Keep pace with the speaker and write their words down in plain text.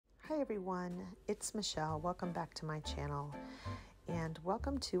Hi everyone, it's Michelle. Welcome back to my channel and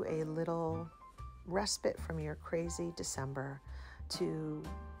welcome to a little respite from your crazy December to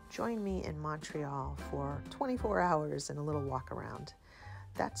join me in Montreal for 24 hours and a little walk around.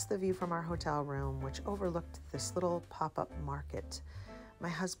 That's the view from our hotel room, which overlooked this little pop-up market. My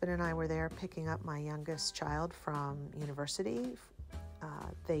husband and I were there picking up my youngest child from university.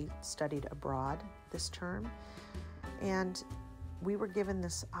 They studied abroad this term, and we were given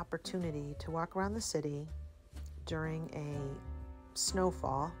this opportunity to walk around the city during a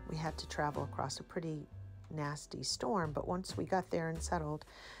snowfall. We had to travel across a pretty nasty storm, but once we got there and settled,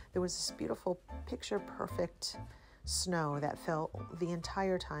 there was this beautiful picture-perfect snow that fell the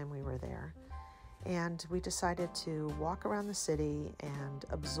entire time we were there. And we decided to walk around the city and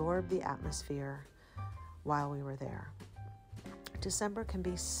absorb the atmosphere while we were there. December can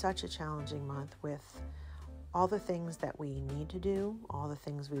be such a challenging month with all the things that we need to do, all the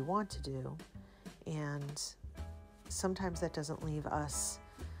things we want to do, and sometimes that doesn't leave us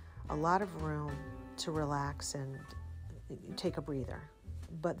a lot of room to relax and take a breather.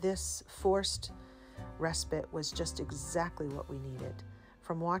 But this forced respite was just exactly what we needed.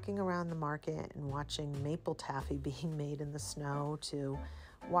 From walking around the market and watching maple taffy being made in the snow to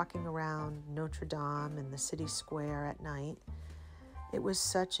walking around Notre Dame and the city square at night, it was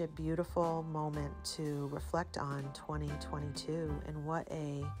such a beautiful moment to reflect on 2022 and what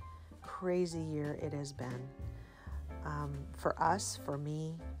a crazy year it has been. For us, for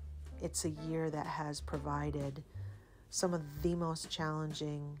me, it's a year that has provided some of the most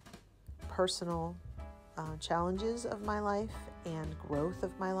challenging personal challenges of my life and growth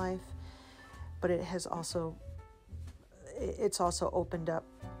of my life, but it's also opened up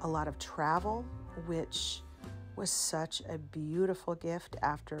a lot of travel, which was such a beautiful gift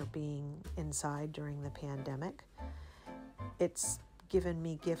after being inside during the pandemic. It's given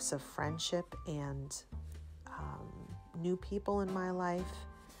me gifts of friendship and new people in my life,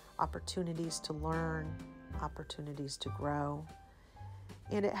 opportunities to learn, opportunities to grow.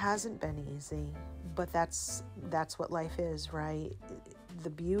 And it hasn't been easy, but that's what life is, right? The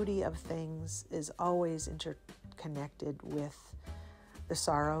beauty of things is always interconnected with the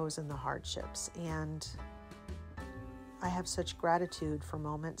sorrows and the hardships. And I have such gratitude for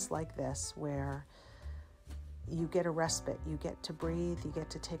moments like this where you get a respite, you get to breathe, you get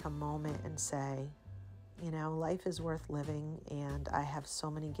to take a moment and say, you know, life is worth living and I have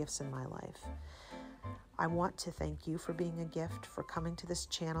so many gifts in my life. I want to thank you for being a gift, for coming to this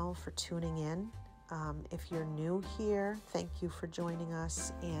channel, for tuning in. If you're new here, thank you for joining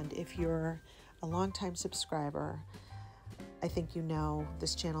us. And if you're a longtime subscriber, I think you know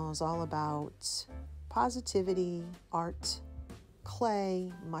this channel is all about positivity, art,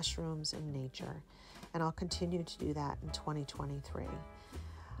 clay, mushrooms, and nature. And I'll continue to do that in 2023.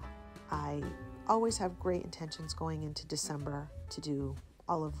 I always have great intentions going into December to do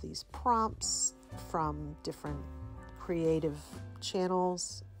all of these prompts from different creative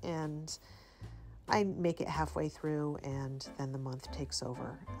channels, and I make it halfway through and then the month takes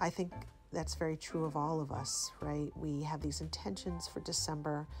over. I think that's very true of all of us, right? We have these intentions for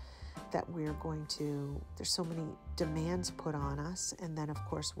December that we're going to, there's so many demands put on us, and then of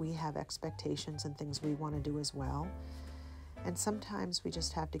course we have expectations and things we want to do as well. And sometimes we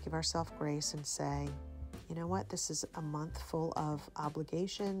just have to give ourselves grace and say, you know what, this is a month full of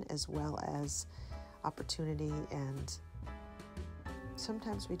obligation as well as opportunity, and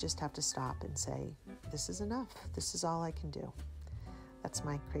sometimes we just have to stop and say, this is enough, this is all I can do. That's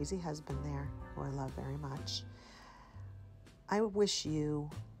my crazy husband there, who I love very much. I wish you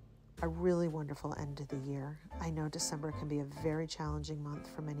a really wonderful end of the year. I know December can be a very challenging month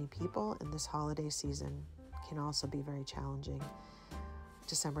for many people, and this holiday season can also be very challenging.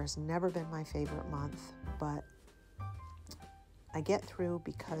 December has never been my favorite month, but I get through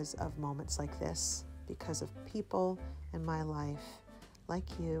because of moments like this, because of people in my life like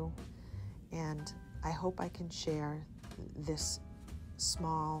you, and I hope I can share this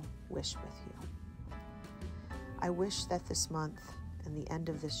small wish with you. I wish that this month and the end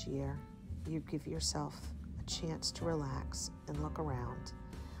of this year, you give yourself a chance to relax and look around.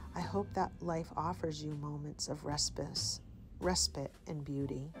 I hope that life offers you moments of respite and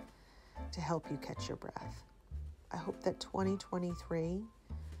beauty to help you catch your breath. I hope that 2023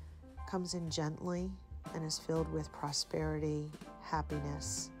 comes in gently and is filled with prosperity,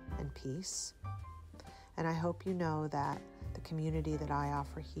 happiness, and peace. And I hope you know that the community that I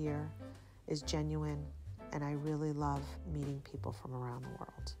offer here is genuine, and I really love meeting people from around the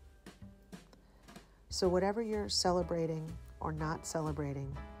world. So whatever you're celebrating or not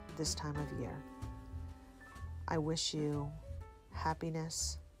celebrating this time of year, I wish you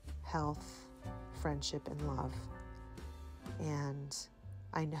happiness, health, friendship, and love. And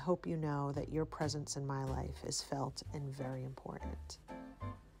I hope you know that your presence in my life is felt and very important.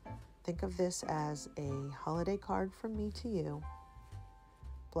 Think of this as a holiday card from me to you.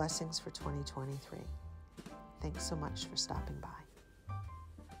 Blessings for 2023. Thanks so much for stopping by.